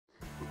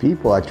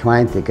People are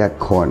trying to cut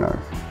corners,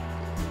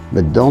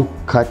 but don't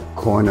cut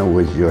corner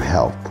with your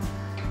health.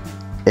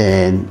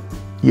 And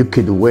you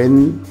could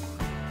win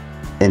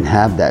and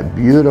have that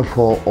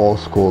beautiful old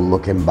school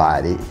looking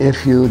body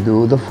if you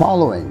do the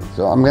following.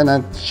 So I'm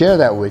gonna share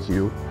that with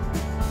you.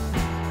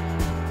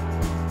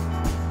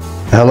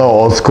 Hello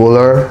old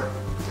schooler,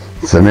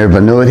 Samir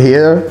Bannout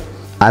here.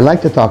 I'd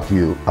like to talk to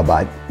you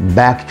about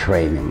back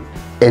training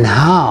and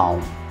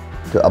how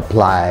to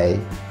apply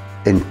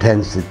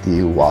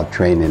intensity while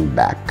training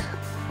back.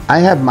 I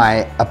have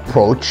my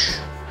approach.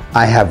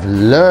 I have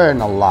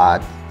learned a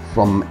lot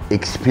from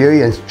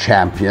experienced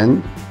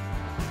champion,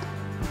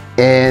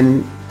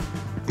 and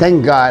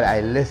thank God I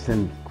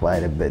listened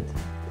quite a bit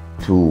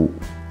to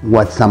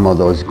what some of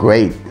those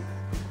great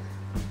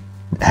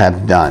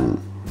have done.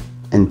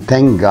 And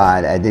thank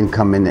God I didn't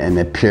come in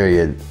a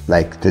period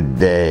like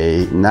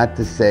today, not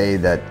to say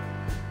that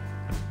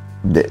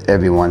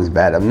everyone's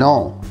bad.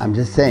 No, I'm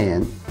just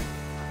saying,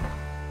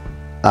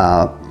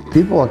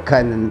 people are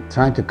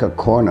trying to cut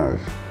corners.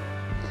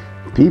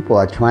 People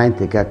are trying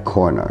to cut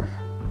corners,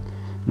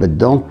 but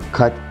don't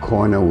cut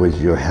corner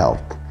with your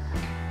health.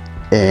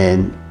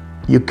 And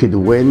you could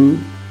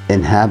win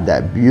and have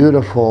that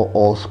beautiful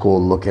old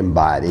school looking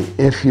body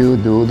if you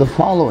do the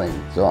following.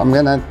 So I'm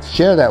gonna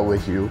share that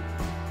with you.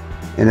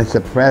 And it's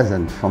a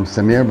present from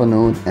Samir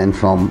Bannout and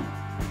from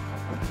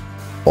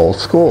old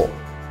school.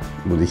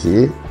 You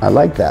see, I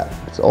like that.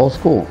 It's old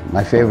school,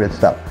 my favorite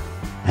stuff.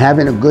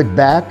 Having a good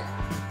back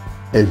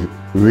is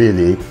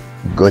really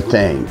a good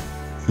thing.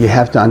 You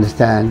have to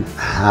understand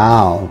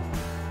how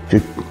to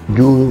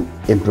do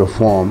and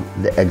perform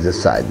the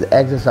exercise. The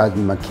exercise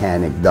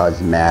mechanic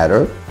does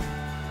matter.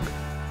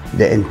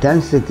 The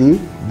intensity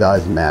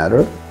does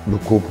matter.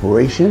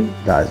 Recuperation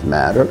does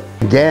matter.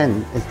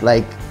 Again, it's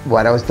like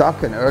what I was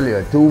talking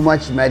earlier. Too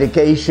much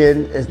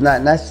medication is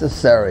not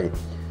necessary.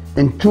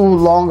 And too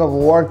long of a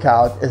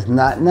workout is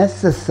not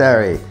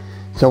necessary.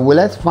 So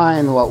let's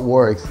find what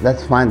works.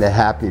 Let's find the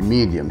happy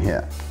medium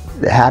here.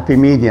 The happy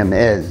medium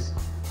is,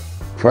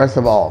 first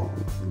of all,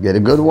 get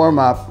a good warm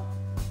up.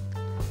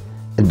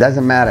 It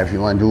doesn't matter if you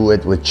want to do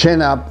it with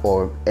chin up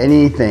or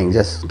anything,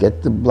 just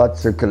get the blood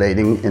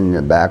circulating in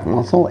the back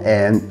muscle.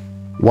 And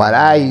what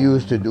I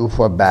used to do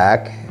for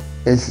back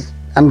is,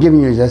 I'm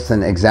giving you just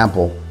an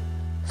example.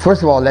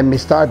 First of all, let me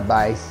start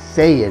by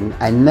saying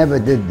I never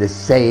did the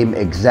same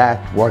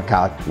exact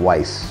workout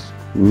twice,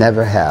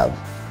 never have.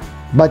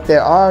 But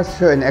there are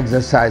certain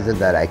exercises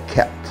that I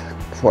kept.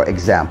 For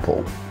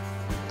example,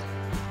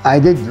 I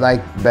did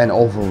like bend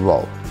over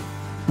row.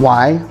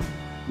 Why?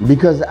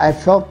 Because I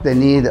felt the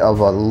need of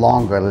a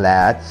longer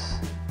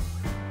lats,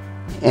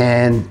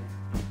 and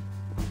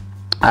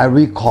I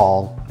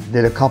recall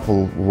did a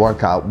couple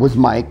workout with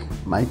Mike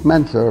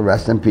Mentor,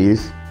 rest in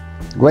peace.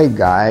 Great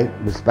guy,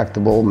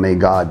 respectable, may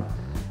God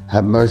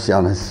have mercy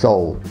on his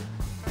soul.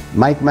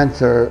 Mike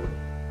Mentor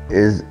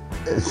is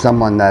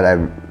someone that I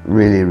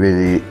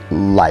really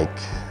like,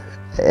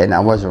 and I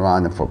was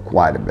around him for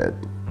quite a bit.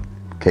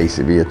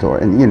 Casey Viator,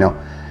 and you know,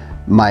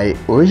 my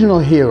original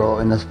hero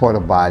in the sport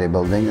of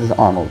bodybuilding is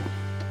Arnold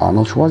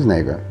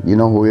Schwarzenegger. You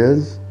know who he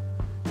is?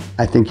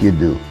 I think you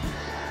do.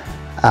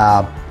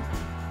 I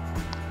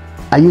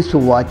used to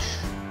watch,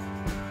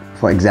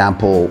 for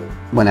example,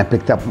 when I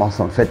picked up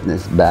Muscle and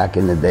Fitness back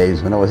in the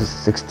days when I was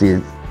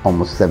 16,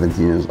 almost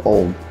 17 years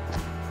old.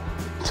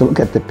 So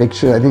look at the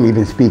picture. I didn't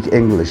even speak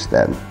English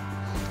then.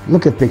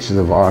 Look at pictures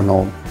of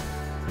Arnold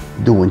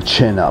doing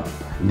chin up,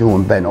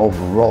 doing bent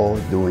over row,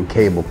 doing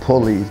cable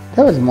pulleys.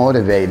 That was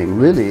motivating,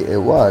 really, it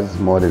was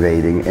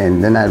motivating.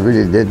 And then I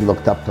really did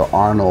look up to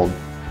Arnold.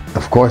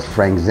 Of course,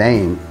 Frank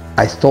Zane.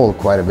 I stole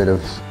quite a bit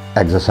of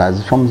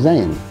exercises from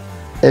Zane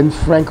and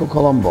Franco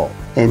Colombo.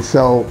 And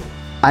so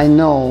I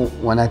know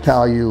when I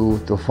tell you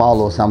to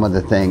follow some of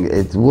the things,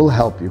 it will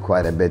help you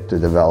quite a bit to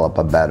develop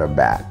a better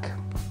back.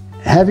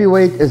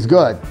 Heavyweight is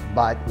good,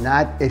 but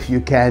not if you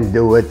can't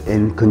do it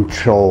in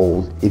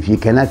control. If you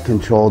cannot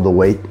control the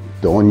weight,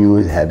 don't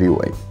use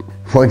heavyweight.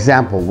 For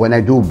example, when I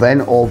do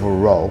bend over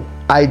row,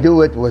 I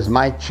do it with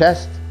my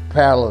chest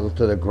parallel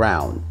to the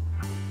ground.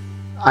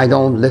 I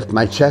don't lift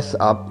my chest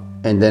up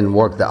and then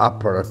work the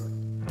upper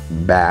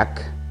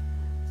back.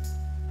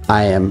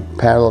 I am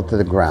parallel to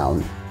the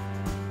ground,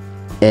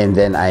 and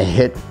then I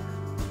hit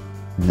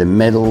the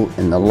middle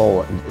and the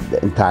lower,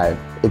 the entire,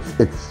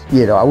 it's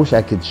you know, I wish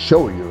I could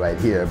show you right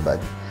here, but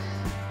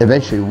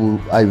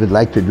eventually I would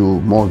like to do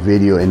more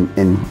video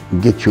and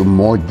get you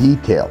more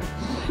detail.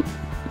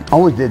 I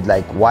always did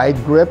like wide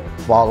grip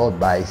followed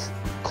by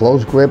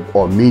close grip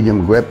or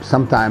medium grip,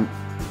 sometimes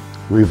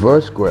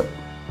reverse grip.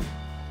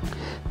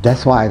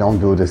 That's why I don't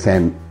do the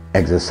same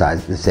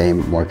exercise, the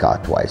same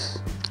workout twice.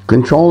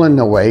 Controlling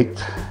the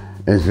weight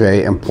is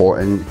very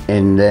important,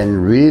 and then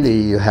really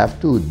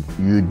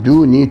you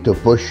do need to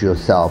push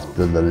yourself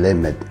to the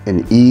limit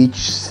in each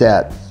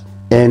set.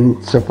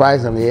 And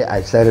surprisingly,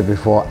 I said it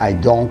before, I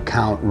don't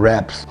count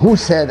reps. Who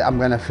said I'm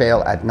gonna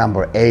fail at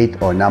number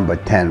 8 or number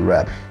 10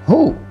 reps?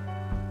 Who?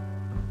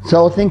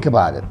 So think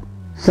about it.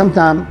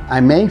 Sometimes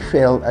I may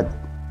fail at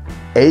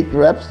 8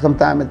 reps,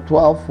 sometimes at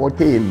 12,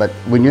 14. But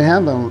when you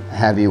have them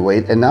heavy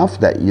weight enough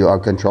that you are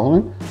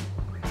controlling,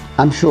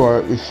 I'm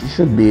sure it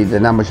should be, the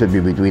number should be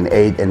between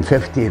 8 and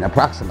 15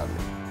 approximately.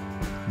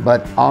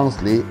 But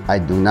honestly, I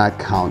do not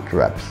count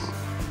reps.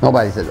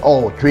 Nobody says,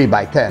 oh, 3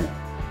 by 10,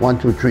 1,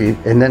 2, 3,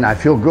 and then I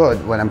feel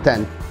good when I'm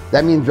 10.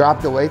 That means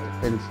drop the weight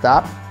and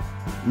stop?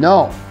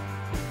 No.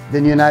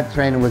 Then you're not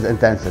training with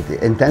intensity.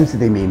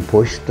 Intensity means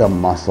push the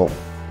muscle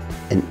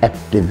and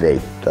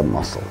activate the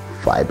muscle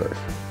fibers.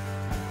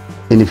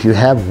 And if you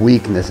have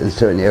weakness in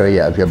certain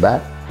area of your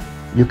back,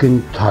 you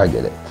can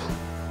target it.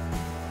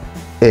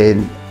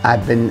 And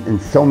I've been in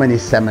so many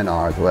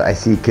seminars where I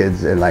see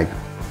kids and like,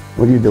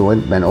 what are you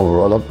doing? Bend over,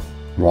 roll up.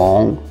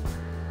 Wrong.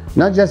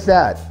 Not just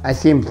that, I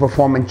see them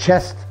performing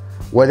chest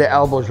where the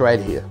elbow's right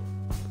here.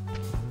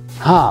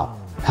 How?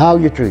 How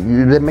you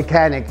train? The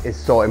mechanic is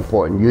so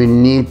important. You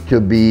need to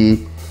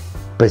be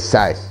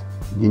precise.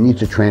 You need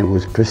to train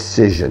with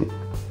precision.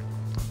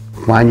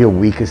 Find your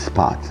weakest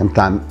spot.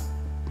 Sometimes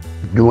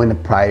doing a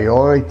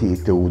priority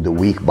to the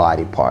weak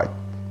body part.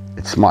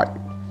 It's smart.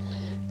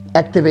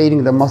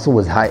 Activating the muscle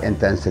with high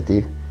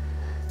intensity.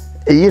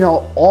 You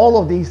know,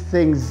 all of these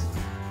things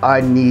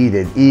are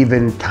needed.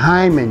 Even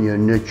time in your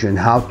nutrition,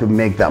 how to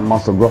make that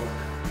muscle grow.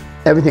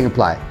 Everything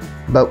applies.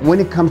 But when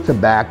it comes to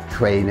back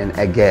training,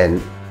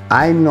 again,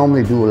 I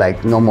normally do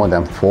like no more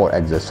than 4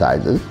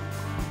 exercises.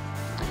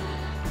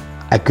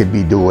 I could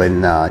be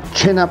doing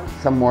chin up,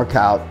 some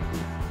workout,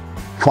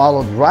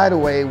 followed right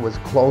away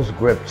with close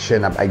grip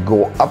chin up. I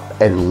go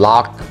up and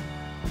lock,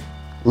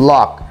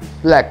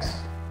 flex.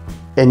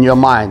 In your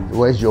mind,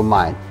 where's your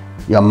mind?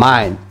 Your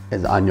mind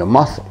is on your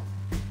muscle,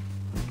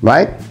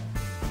 right?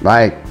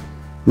 Right.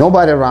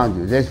 Nobody around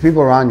you. There's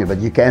people around you, but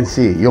you can't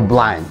see. You're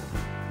blind.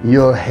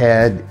 Your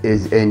head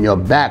is in your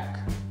back,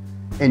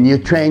 and you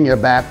train your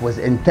back with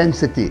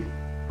intensity.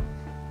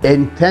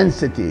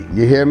 Intensity.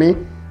 You hear me?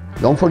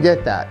 Don't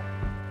forget that.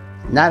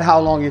 Not how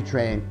long you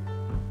train,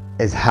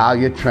 it's how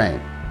you train,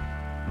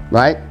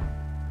 right?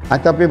 I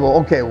tell people,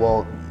 okay,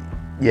 well,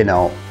 you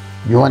know,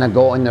 you want to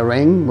go in the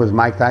ring with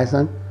Mike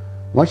Tyson?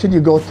 Why should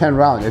you go 10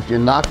 rounds? If you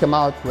knock him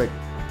out quick,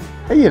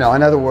 you know,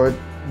 in other words,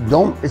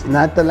 it's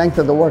not the length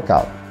of the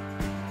workout.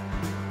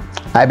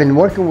 I've been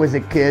working with a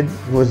kid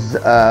who's,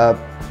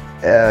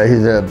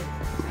 he's a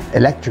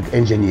electric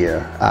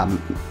engineer,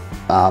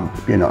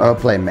 you know,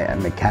 airplane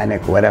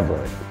mechanic,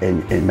 whatever,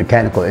 in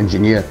mechanical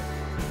engineer.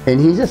 And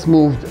he just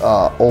moved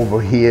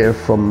over here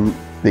from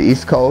the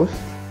East Coast.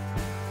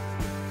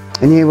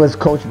 And he was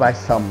coached by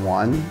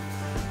someone.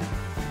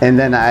 And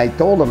then I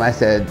told him, I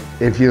said,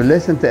 if you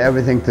listen to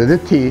everything to the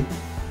T,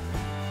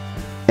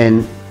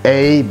 and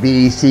A,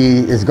 B, C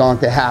is going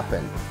to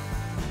happen.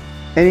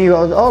 And he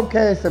goes,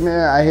 okay,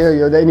 Samir, I hear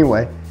you.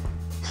 Anyway,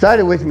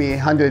 started with me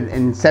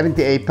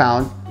 178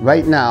 pounds.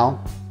 Right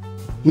now,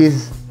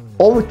 he's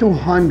over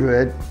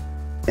 200.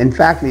 In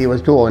fact, he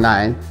was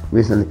 209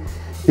 recently.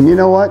 And you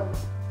know what?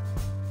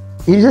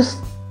 He just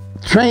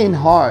trained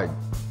hard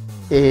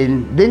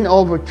and didn't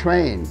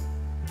overtrain.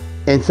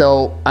 And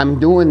so I'm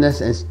doing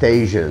this in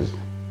stages.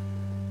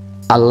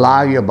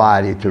 Allow your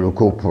body to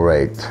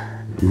recuperate.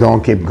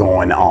 Don't keep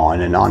going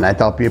on and on. I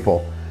tell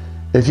people,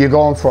 if you're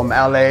going from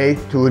LA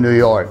to New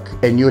York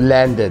and you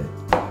landed,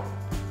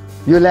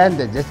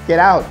 just get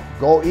out,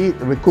 go eat,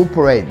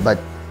 recuperate. But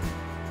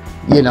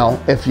you know,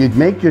 if you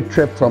make your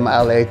trip from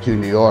LA to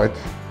New York,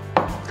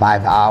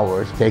 5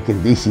 hours, taking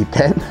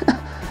DC-10,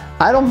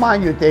 I don't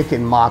mind you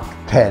taking Mach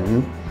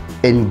 10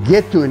 and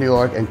get to New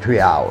York in 3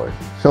 hours.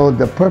 So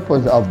the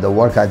purpose of the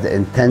workout, the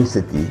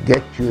intensity,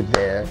 get you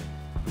there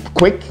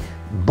quick,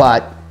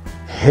 but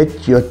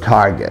hit your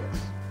targets.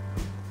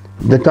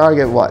 The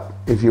target what?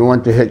 If you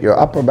want to hit your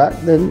upper back,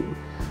 then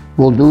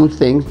we'll do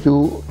things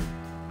to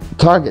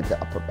target the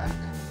upper back.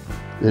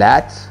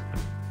 Lats,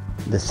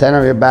 the center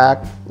of your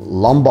back,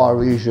 lumbar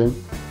region.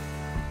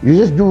 You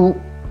just do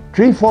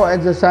 3-4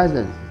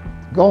 exercises.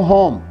 Go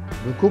home,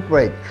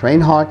 recuperate,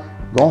 train hard,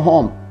 go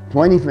home,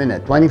 20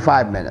 minutes,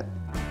 25 minutes,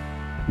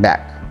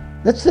 back.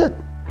 That's it.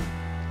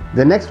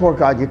 The next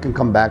workout you can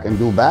come back and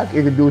do back.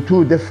 You can do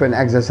 2 different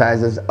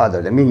exercises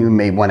other. I mean, you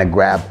may want to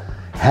grab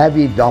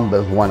heavy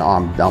dumbbells,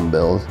 1-arm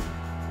dumbbells,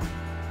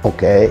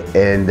 okay?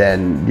 And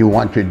then you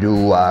want to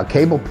do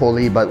cable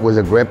pulley, but with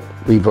a grip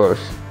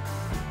reverse.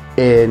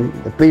 In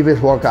the previous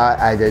workout,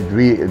 I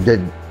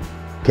did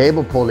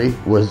cable pulley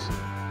with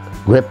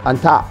grip on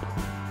top.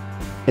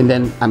 And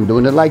then I'm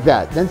doing it like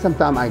that. Then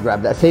sometimes I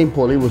grab that same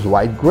pulley with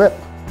wide grip.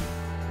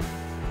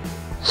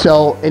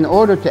 So in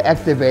order to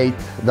activate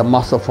the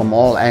muscle from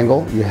all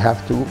angles, you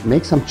have to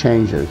make some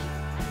changes,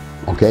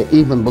 okay?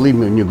 Even believe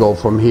me, when you go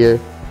from here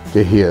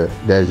to here,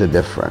 there's a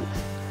difference.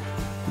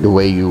 The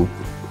way you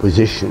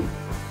position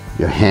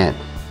your hand,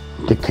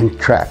 to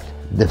contract,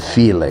 the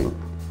feeling.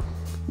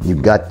 You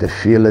got to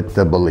feel it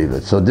to believe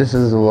it. So this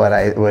is what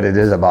it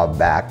is about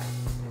back,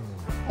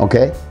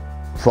 okay?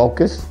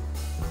 Focus,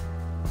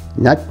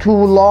 not too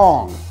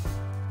long,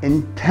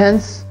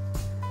 intense.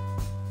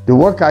 The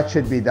workout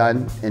should be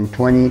done in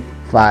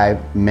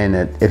 25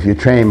 minutes. If you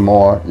train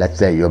more, let's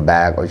say your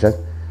back or just,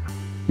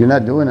 you're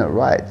not doing it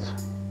right.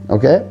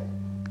 okay?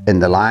 In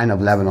the line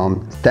of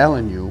Lebanon, is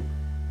telling you,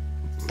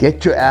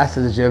 get your ass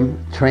to the gym,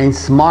 train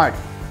smart,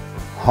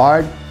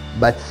 hard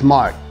but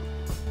smart.